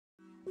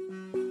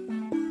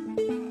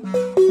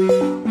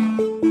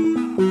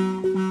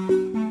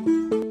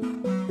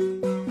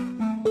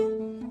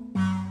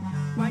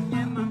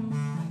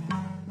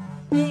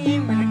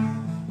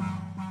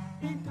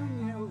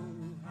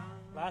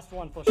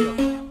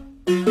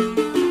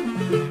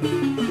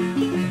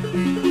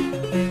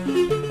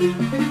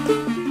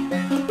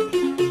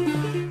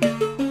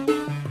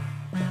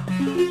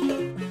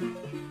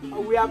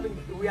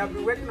have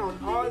been working on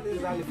all these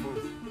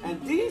xylophones, and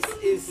this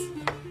is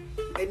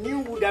a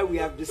new wood that we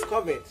have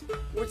discovered,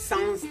 which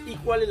sounds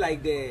equally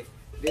like the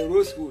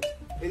rosewood.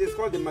 It is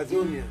called the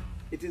Mazonia.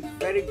 It is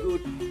very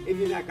good,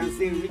 even I can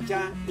say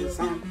richer in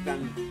sound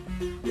than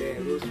the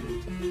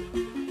rosewood.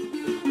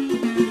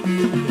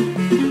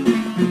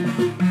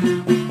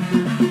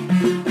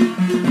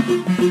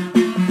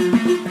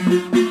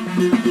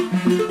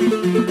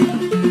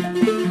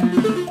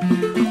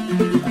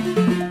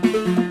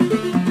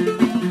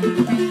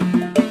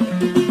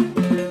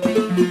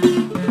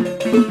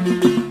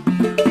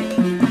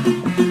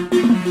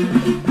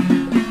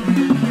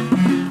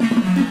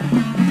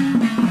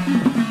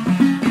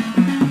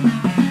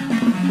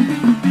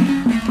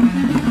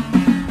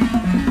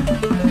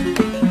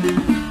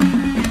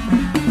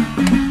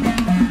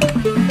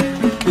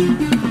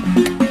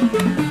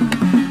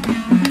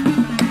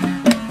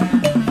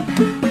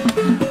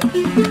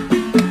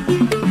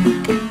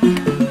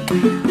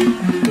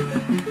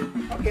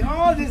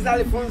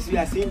 Xylophones we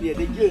are seeing there,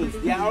 the gills,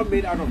 they are all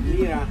made out of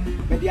lira,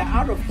 but they are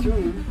out of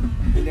tune,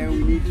 and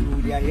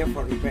then they are here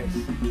for repairs.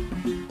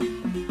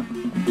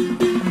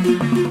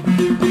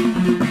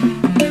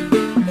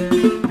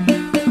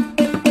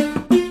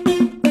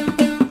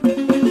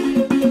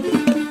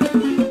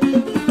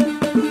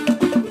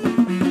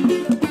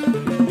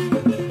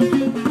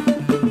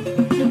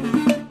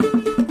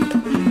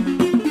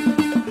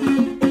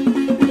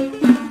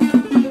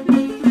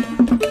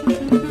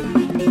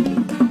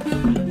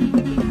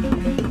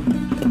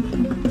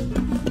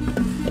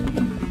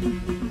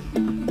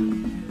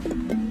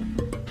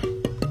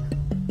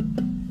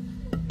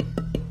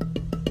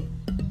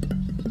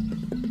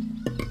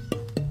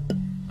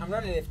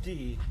 Not an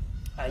FT.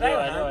 I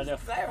know.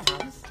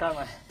 Come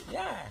on.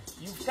 Yeah,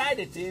 you've tied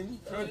it in,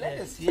 so okay. Let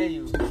us hear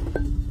you.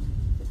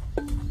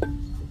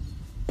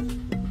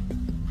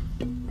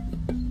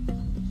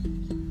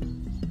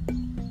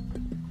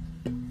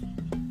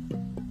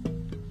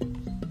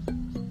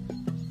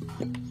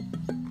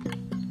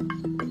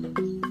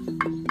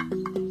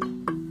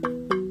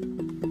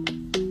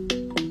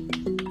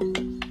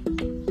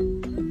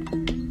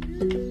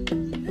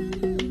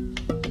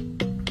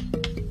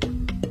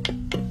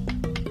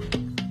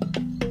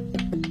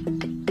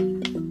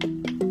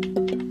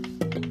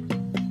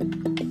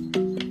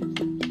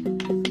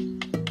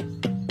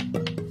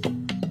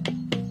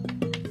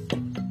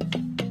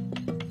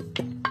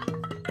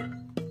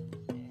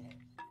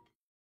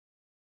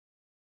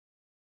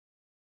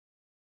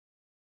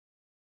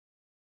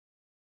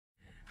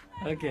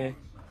 Okay,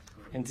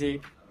 and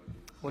see,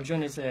 what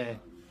John is a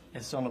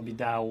son of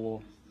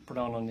Bidawo, put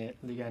on the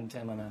Ligan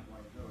Temana.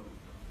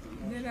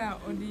 There are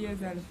Odia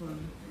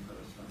Xylophone.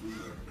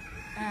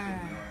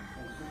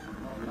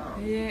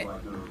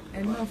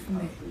 Enough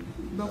me,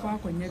 but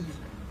what can you be?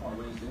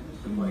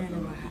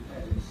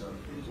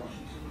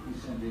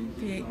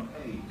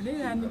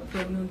 There are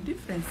no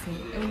difference in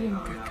a room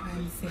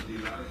can say.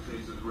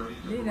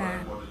 There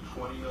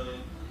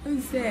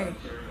are, say,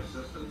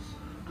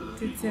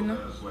 Titino,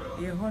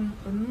 your hon,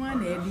 on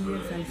 1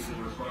 years and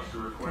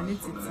can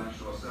it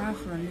half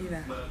from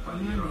Lida, on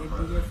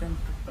 1 years and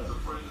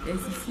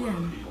as you see,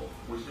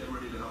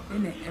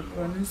 in a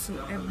pronounce a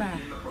bar,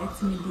 it's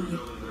me,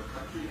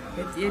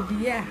 but a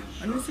dear,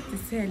 honestly to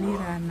say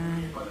Lida now.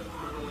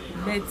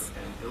 But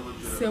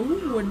so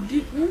wouldn't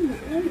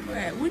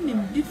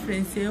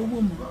difference a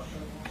woman.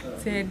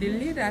 Say the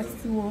leader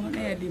still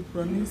air the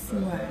pronounce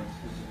you.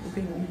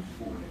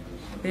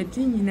 The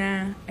thing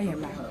now, I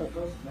am back.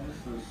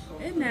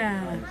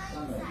 And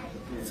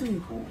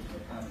two,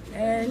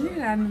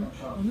 Lilan,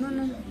 no,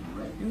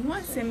 you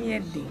want some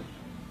yet day.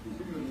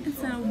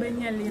 It's now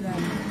been your leader,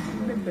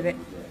 the bread.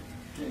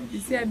 You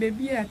see a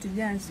baby at the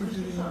dance to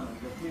do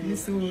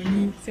this will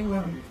need say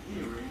well.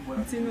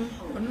 You know,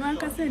 on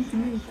 1 cent,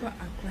 quite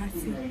a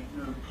classic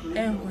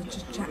and what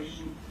you chat.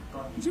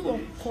 You will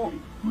call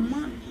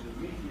ma.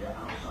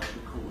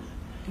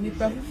 Ni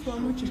Brifor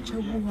much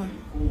chabuha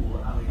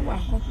wa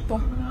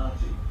hot.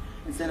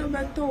 Instead of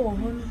a toe,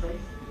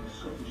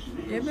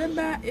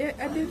 remember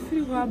at the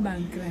free war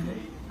bank.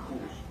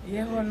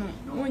 Ye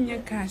one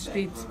year cash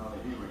straight.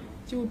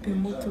 You pay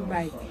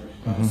motorbike.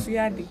 See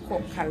the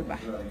cock calva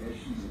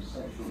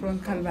from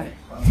Calva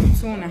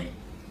Tuna.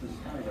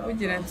 We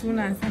did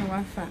tuna and some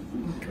wafa.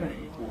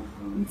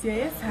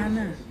 Yes,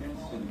 Hannah.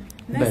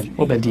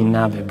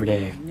 Obedina be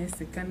brave. Yes,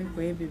 the canny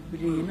baby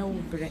brain, no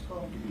bread.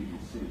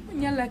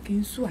 When you're like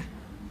in Swa,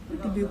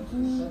 the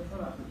cool,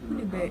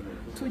 the bed,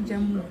 2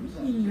 jam,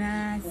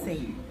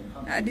 say.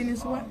 I didn't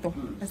swap.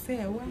 I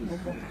say, I want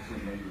no.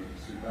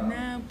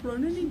 Now,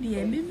 probably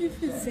dear, maybe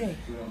if you say,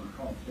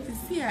 to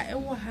see I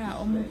ever had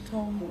almost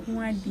told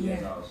one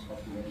dear.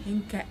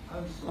 In cat,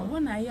 or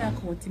one I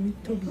called to me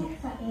to be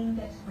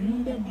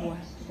a boy.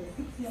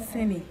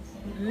 Senny,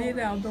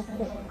 later I'll go.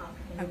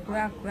 A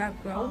crack,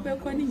 I'll be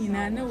calling in.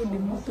 I know the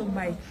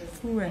motorbike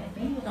through it.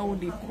 I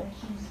would call.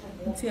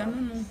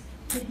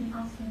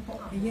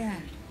 Yeah.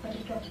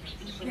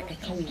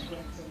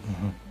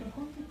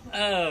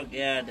 Oh,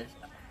 God.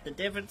 The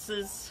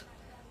differences,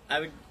 I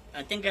would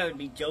I think I would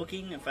be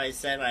joking if I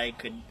said I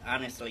could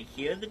honestly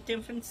hear the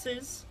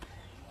differences.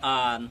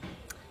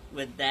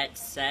 With that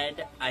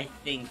said, I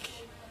think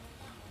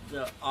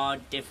there are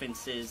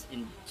differences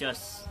in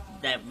just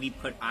that we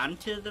put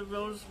onto the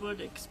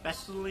rosewood,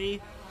 especially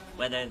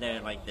whether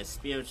they're like the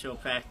spiritual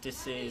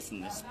practices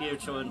and the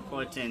spiritual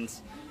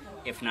importance,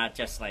 if not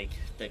just like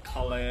the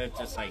color,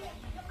 just like,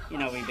 you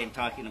know, we've been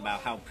talking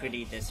about how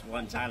pretty this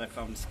one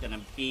xylophone is going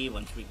to be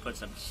once we put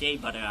some shea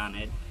butter on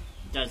it.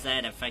 Does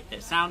that affect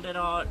the sound at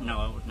all?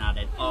 No, not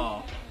at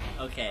all.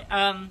 Okay,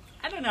 I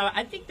don't know.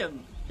 I think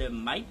there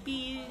might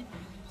be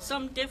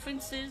some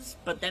differences,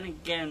 but then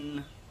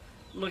again,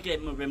 look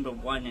at Marimba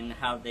 1 and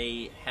how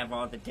they have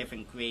all the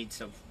different grades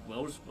of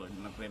rosewood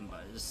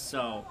marimbas.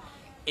 So,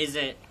 is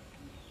it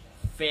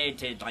fair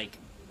to like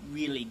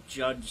really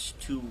judge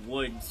two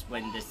woods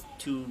when this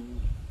two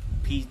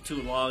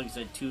logs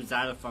or two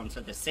xylophones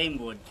of the same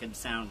wood can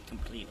sound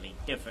completely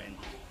different?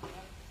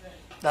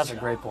 That's a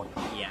great point.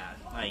 Yeah,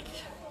 like,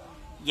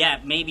 yeah,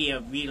 maybe a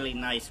really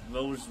nice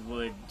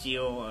rosewood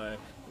Geo or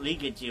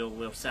Liga Geo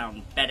will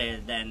sound better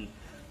than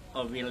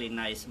a really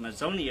nice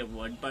Mazonia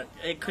wood, but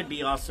it could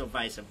be also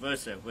vice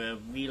versa, where a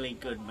really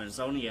good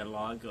Mazonia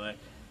log or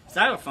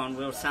xylophone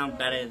will sound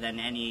better than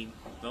any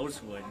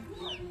rosewood.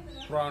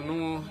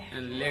 Prono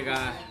and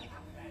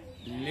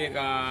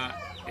Lega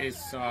is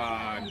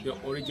the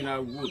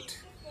original wood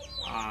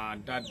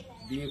that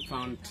being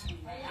found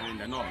in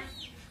the north.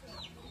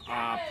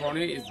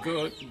 Prono is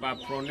good, but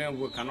Prono,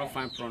 we cannot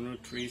find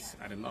Prono trees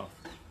at the north.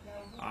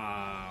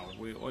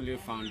 We only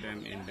found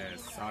them in the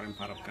southern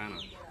part of Ghana.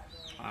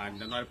 In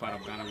the northern part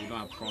of Ghana, we don't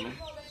have Prono,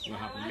 we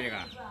have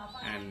Lega,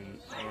 and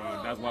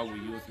that's why we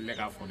use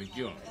Lega for the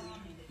Geo.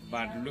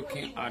 But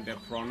looking at the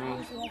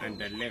Prono and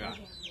the Lega,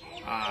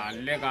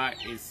 Lega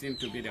seems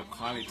to be the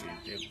quality,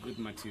 the good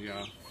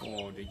material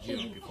for the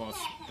Geo, because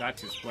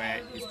that is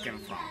where it came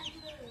from.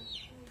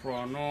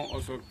 Prono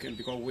also came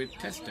because we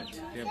tested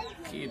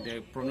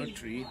the Prono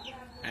tree,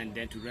 and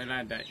then to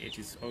realize that it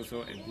is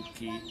also a good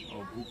key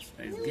or good,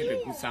 it gives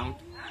a good sound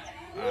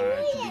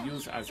to be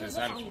used as a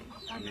xylophone.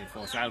 I mean,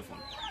 for xylophone,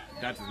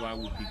 that is why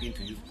we begin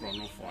to use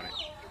Prono for it.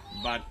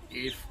 But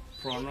if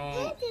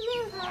Prono,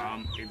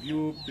 if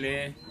you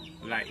play,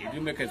 like if you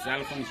make a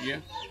xylophone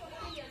here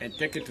and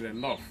take it to the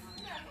north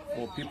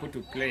for people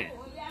to play,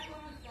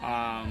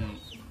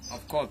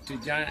 of course,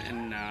 Tijan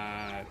and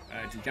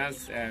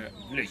Tijan's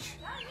village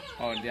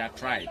or their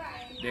tribe,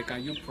 they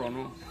can use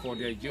Prono for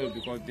their Geo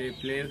because they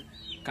play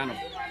kind of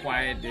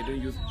quiet. They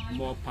don't use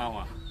more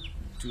power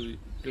to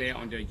play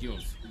on their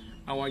Geos.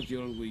 Our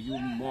Geo will use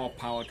more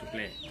power to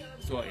play.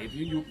 So if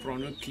you use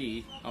Prono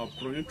key or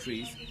Prono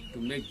trees to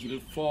make Geo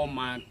for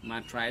my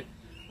tribe,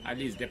 at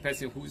least the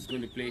person who is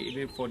going to play,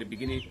 even for the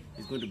beginning,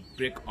 is going to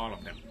break all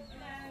of them.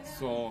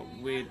 So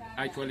we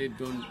actually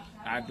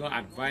I don't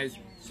advise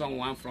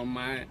someone from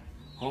my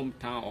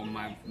hometown or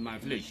my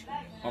village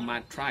or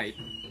my tribe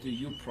to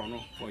use Prono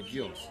for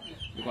Geos.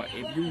 Because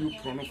if you use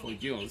Prono for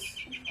Geos,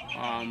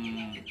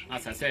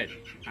 as I said,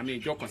 I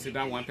mean, just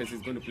consider one person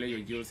is going to play your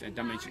Geos and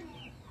damage it.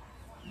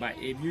 But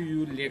if you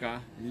use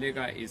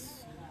Lega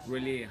is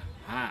really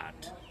hard,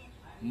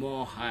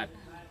 more hard.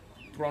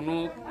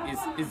 Prono is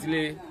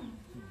easily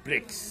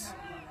breaks,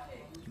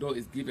 though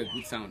it gives a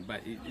good sound,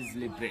 but it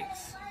easily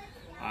breaks.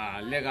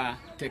 Lega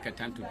take a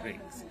time to break,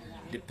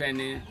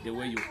 depending the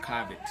way you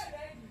carve it.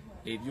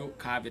 If you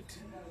carve it,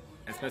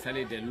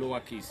 especially the lower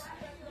keys,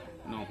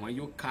 when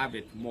you carve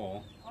it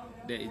more,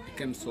 then it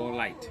becomes so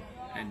light,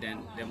 and then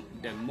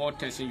the more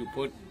tension you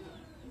put,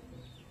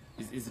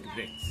 it easily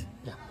breaks.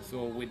 Yeah.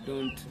 So we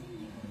don't,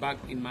 back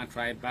in my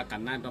tribe, back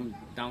at night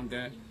down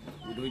there,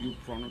 we don't use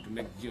Prono to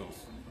make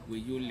Geos. We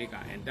use Lega,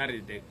 and that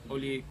is the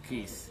only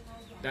keys.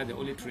 That's the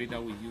only tree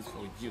that we use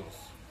for Geos.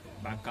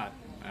 Back at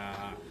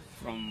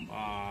from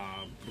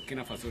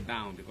Burkina Faso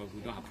down, because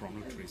we don't have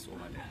Prono trees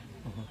over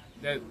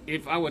there.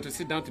 If I were to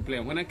sit down to play,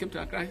 when I came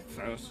to Accra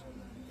first,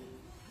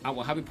 I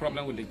was having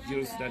problem with the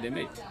Geos that they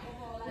made,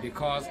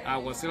 because I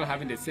was still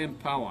having the same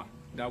power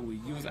that we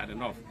use at the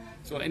north.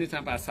 So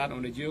anytime I sat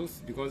on the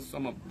Geos, because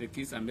some of the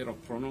keys are made of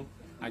Prono,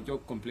 I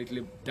just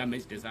completely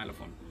damaged the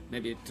xylophone.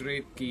 Maybe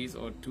 3 keys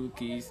or 2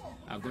 keys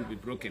are going to be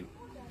broken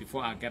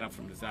before I get up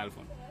from the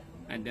xylophone.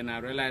 And then I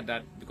realized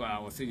that because I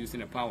was still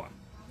using the power.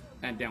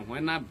 And then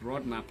when I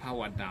brought my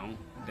power down,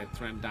 the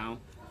trend down,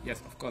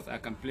 yes, of course, I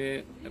can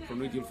play a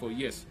Prono Geo for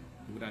years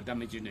without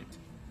damaging it.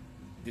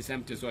 The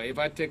same thing. So if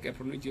I take a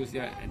Prono Geo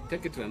here and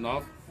take it to the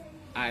north,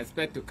 I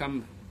expect to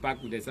come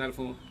back with the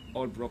xylophone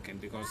all broken,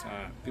 because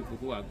people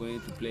who are going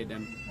to play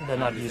them, they're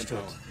not used to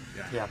it.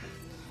 Yeah.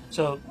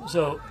 So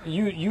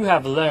you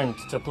have learned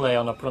to play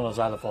on a Prono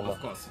xylophone, of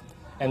course.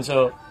 And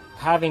so,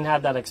 having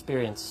had that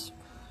experience,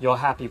 you're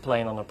happy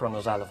playing on a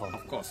Prono xylophone.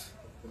 Of course,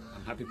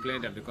 I'm happy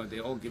playing them because they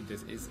all give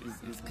this it's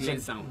clear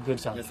sound. Good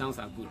sound. The sounds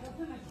are good.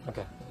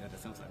 Okay. Yeah, the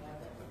sounds are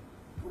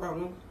good.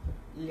 Prono,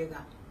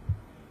 Lega,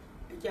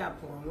 ja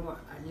Prono,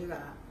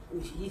 Lega,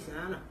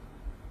 Ushisana,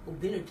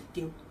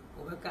 Ubinitu,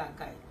 Obaka,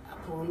 a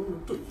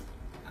Prono to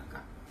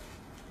Aka.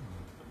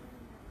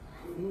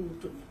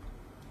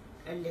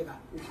 Lega,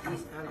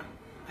 Ushisana,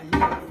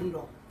 live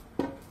indoor.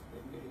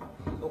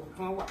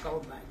 Or walk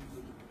out by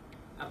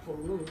a for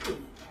no.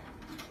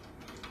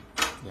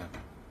 Yeah.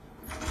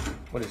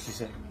 What did she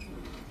say?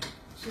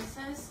 She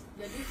says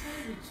the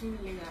difference between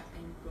Lega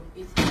and Prom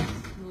is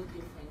there's no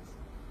difference.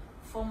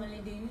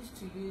 Formerly, they used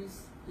to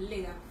use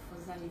Lega for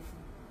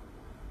Xylophone,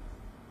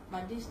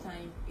 but this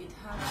time it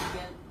has to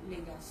get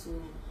Lega, so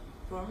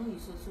Prom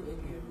is also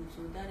available.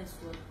 So that is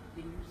what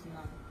they use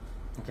now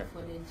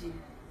for the gym.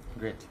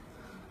 Great.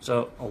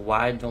 So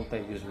why don't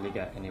they use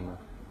Lega anymore?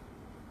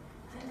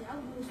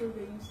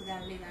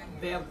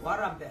 Bear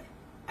Guaraber,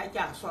 I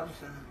can't sort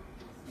of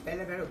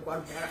Bella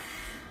Guarbera,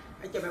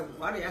 I can't have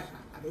warriors,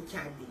 I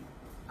can't be.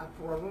 A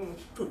problem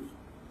stood.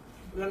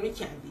 Let me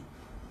can't be.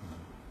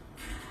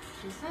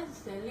 She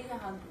says the Lega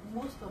has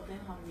most of them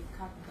have been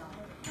cut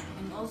down,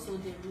 and also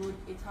the road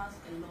it has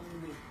a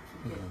long way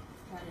to get.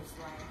 That is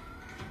why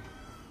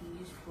we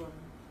use Prom.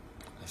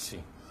 I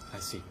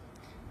see.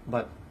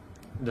 But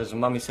does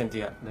Mommy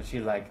Cynthia, does she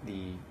like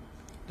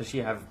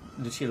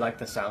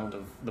the sound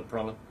of the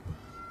Prom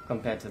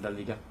compared to the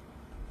Lega?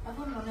 I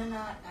don't know when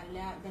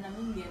I'm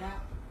in there,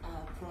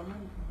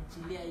 Prom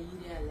Gilia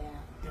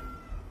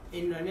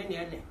In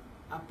Nonania,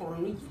 a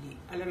Pornigili,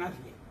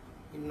 Alanafia,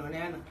 in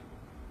Nonana,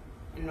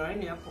 in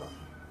Norania Prom.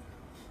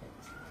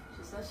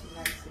 She says she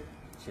likes it.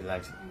 She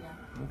likes it. Yeah.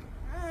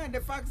 Okay. The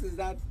fact is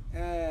that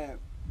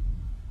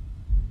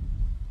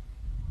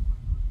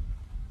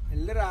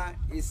Lira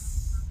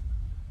is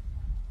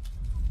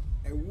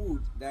a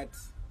wood that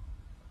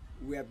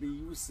we have been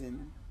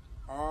using,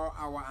 or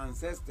our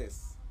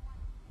ancestors.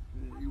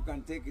 You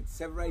can take it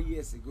several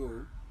years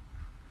ago,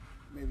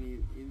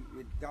 maybe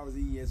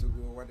 1,000 years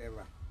ago or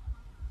whatever.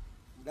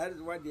 That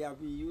is what they have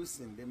been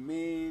using, the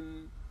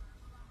main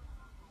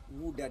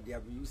wood that they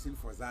have been using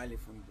for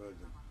xylophone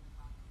building.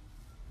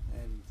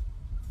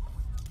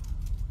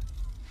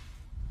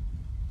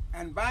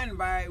 And by and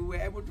by, we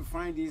were able to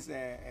find this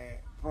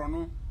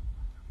prono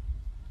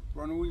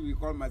which we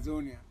call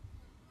Amazonia,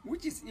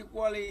 which is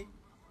equally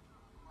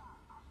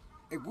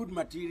a good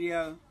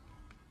material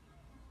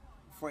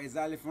for a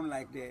xylophone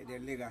like the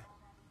Lega.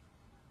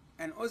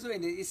 And also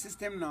in the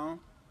system now,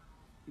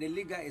 the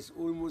Lega is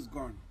almost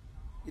gone.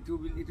 It will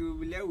be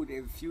left with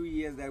a few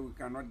years that we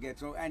cannot get.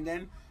 So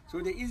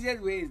the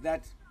easiest way is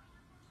that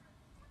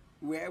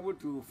we are able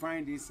to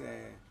find this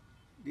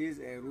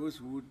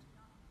rosewood.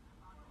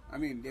 I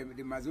mean the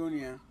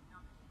Amazonia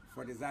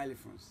for the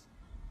xylophones.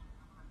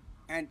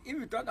 And if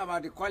we talk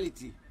about the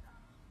quality,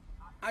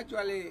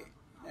 actually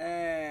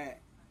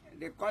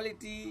the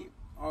quality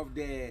of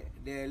the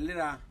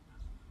Lyra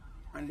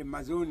and the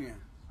Amazonia,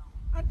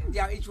 I think they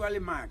are equally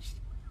matched.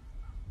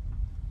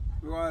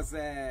 Because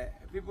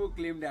people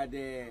claim that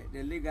the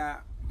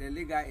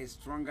Lega is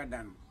stronger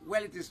than,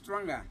 well, it is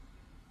stronger,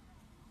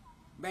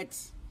 but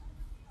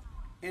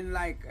in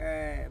like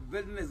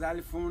building a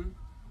xylophone,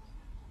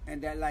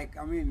 and they're like,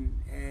 I mean,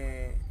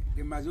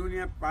 the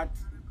Amazonia part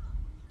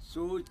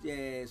so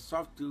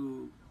soft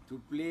to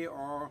play,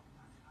 or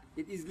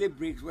it easily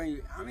breaks when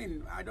you. I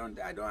mean, I don't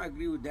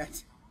agree with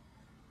that.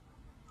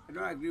 I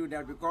don't agree with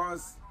that,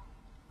 because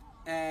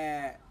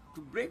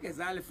to break a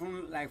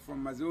xylophone like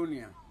from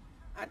Amazonia,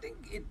 I think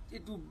it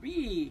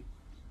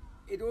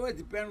always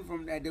depends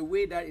from the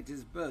way that it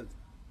is built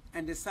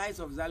and the size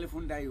of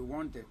xylophone that you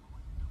wanted.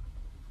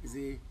 You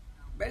see,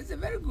 but it's a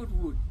very good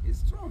wood. It's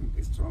strong.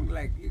 It's strong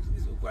like it's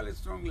equally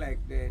strong like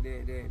the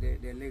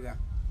Lega.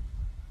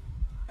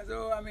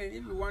 So I mean,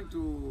 if you want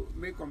to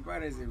make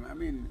comparison, I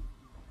mean,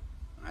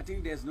 I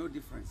think there's no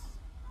difference.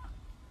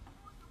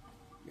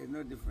 There's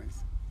no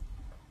difference.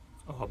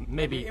 Oh,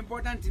 maybe the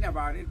important thing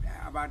about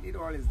it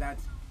all is that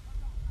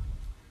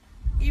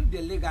if the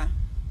Lega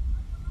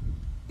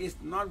is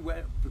not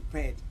well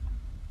prepared,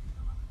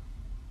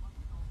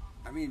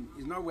 I mean,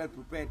 is not well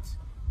prepared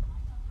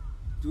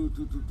to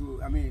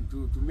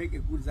make a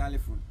good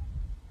xylophone.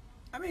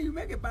 I mean, you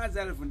make a bad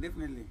xylophone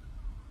definitely,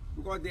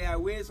 because there are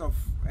ways of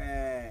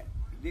that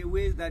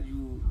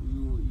you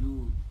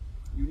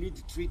need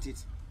to treat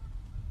it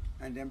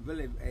and then build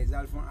a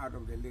xylophone out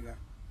of the Lega.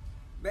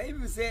 But if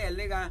you say a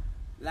Lega,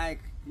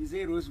 like you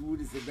say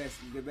rosewood is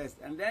the best,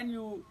 and then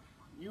you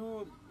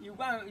go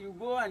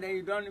and then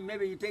you don't,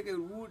 maybe you take a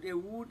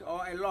wood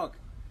or a log,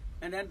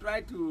 and then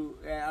try to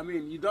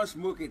you don't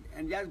smoke it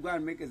and just go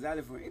and make a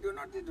xylophone. It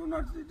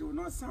will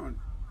not sound.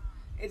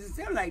 It's the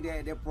same like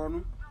the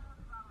prono.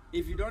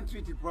 If you don't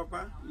treat it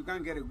proper, you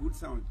can't get a good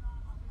sound.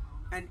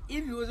 And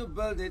if you also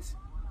build it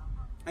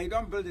and you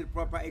don't build it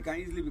proper, it can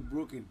easily be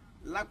broken.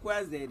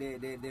 Likewise, the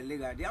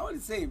Lega, they are all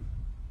the same.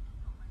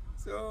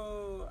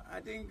 So I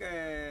think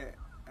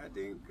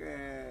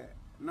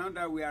now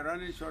that we are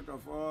running short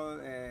of all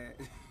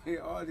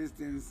all these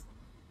things,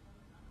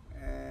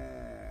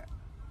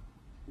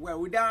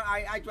 well,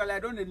 I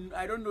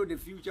don't know the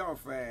future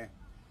of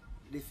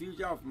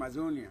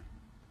Amazonia,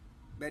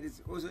 but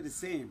it's also the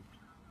same,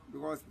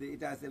 because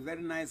it has a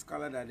very nice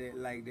color that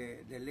like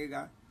the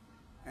Lega,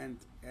 and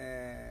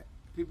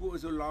people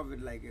also love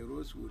it like a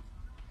rosewood.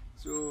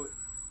 So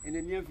in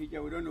the near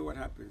future, we don't know what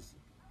happens,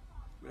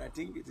 but I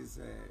think it is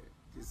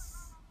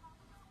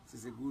It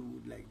is a good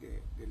wood like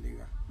the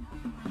lega.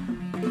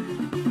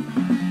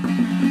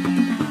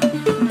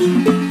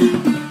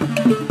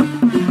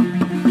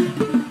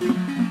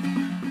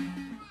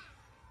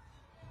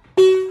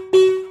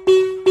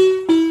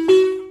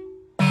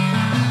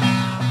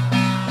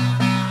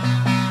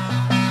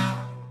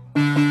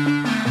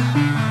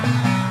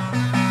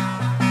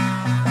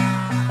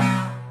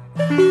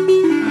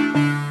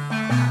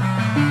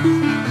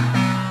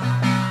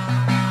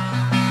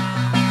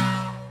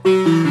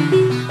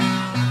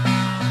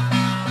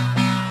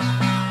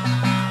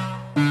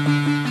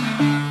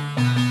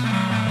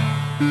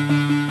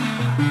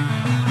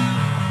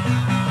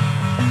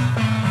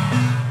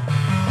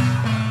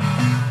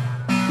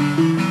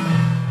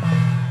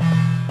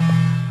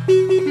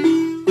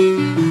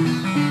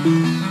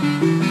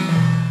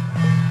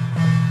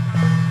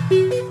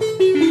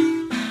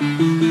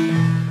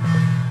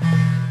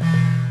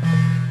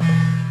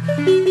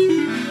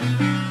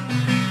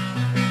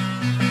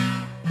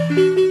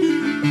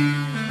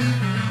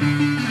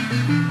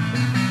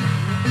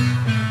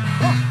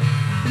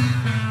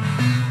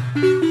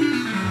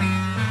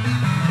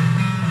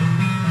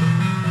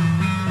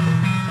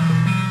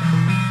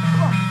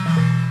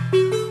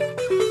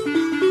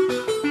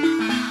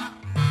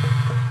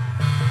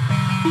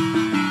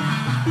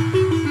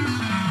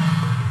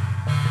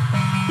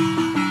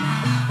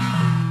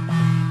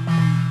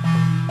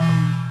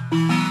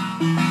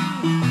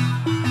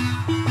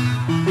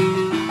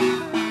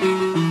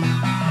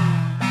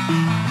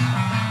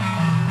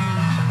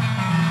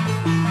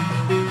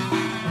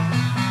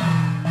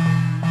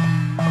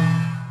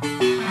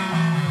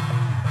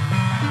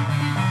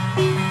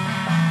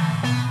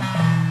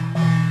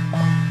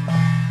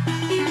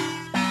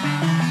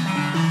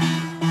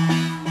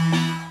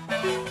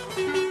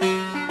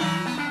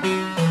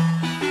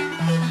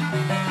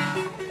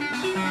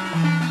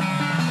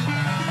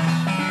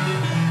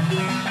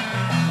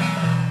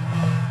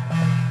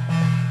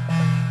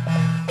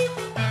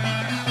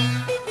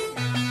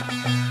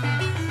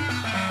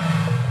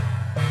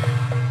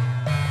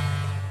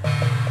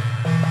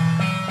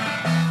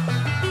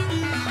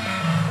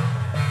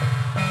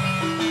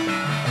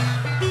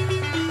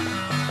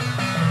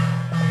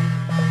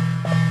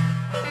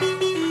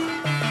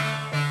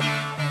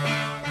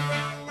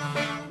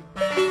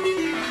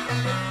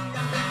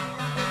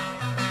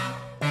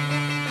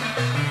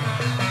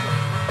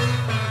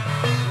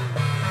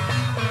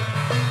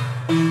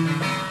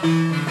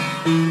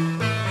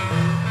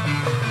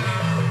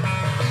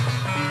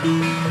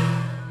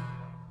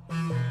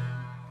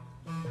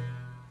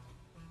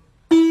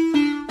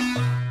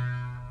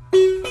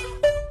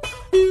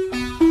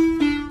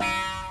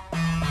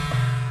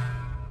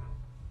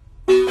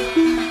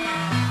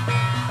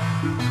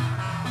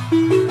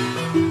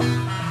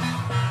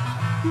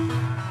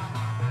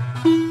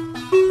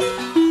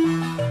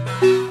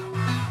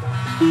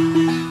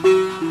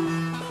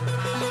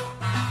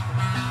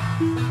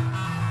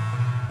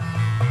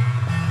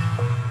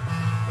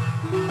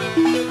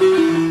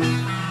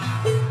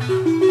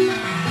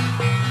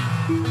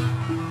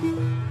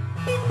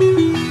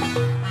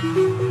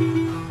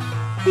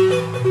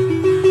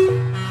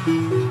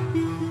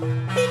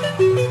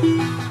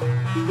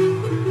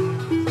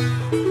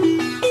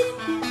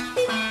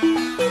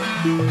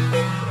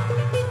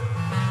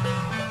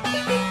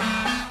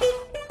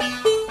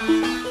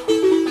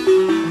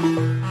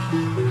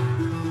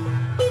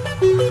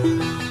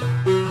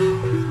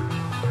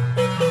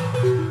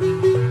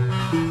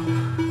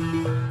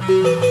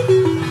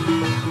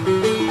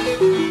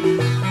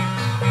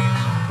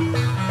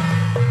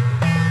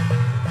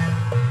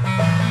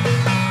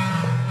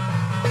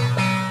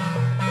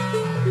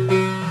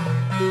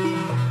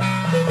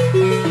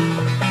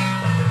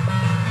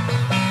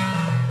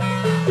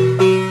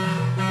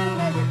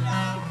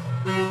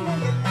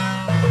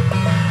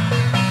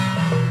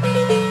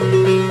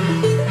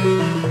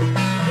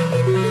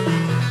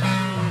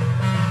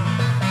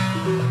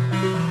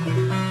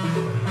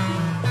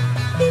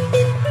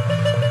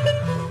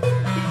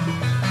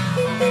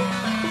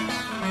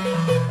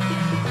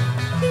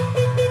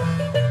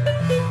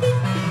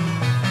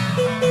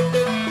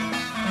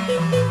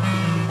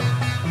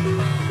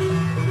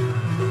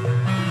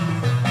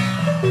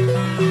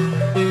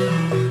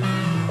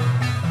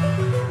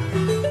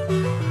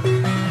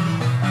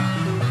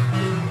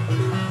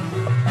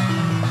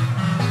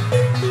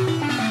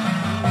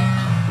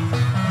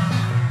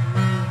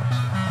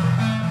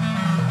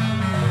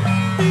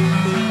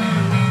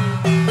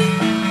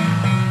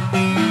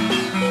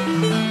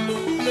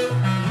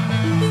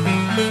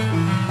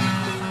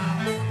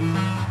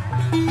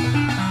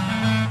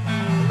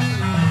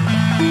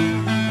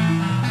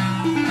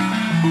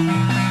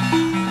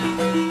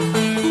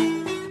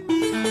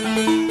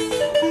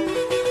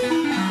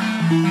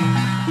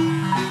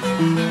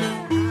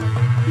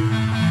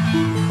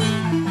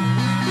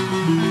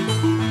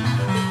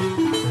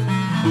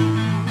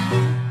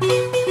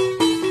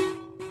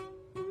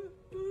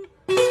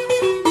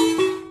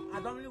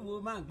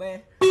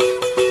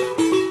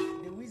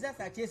 The wizards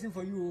are chasing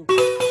for you.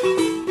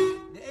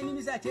 The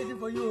enemies are chasing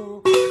for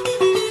you.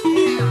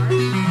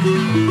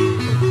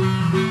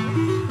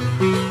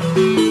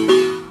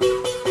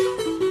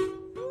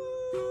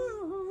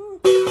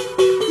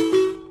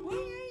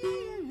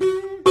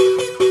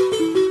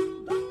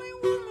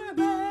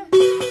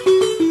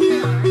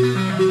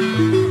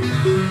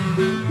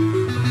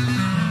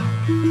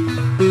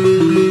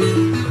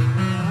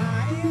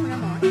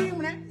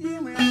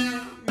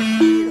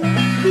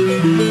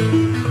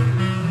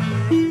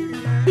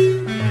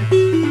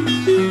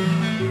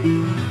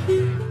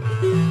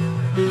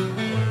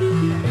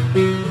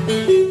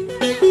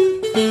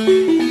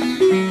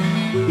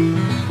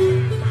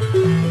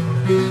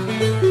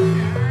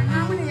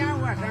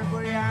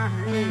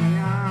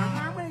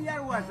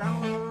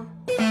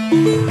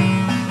 Thank you.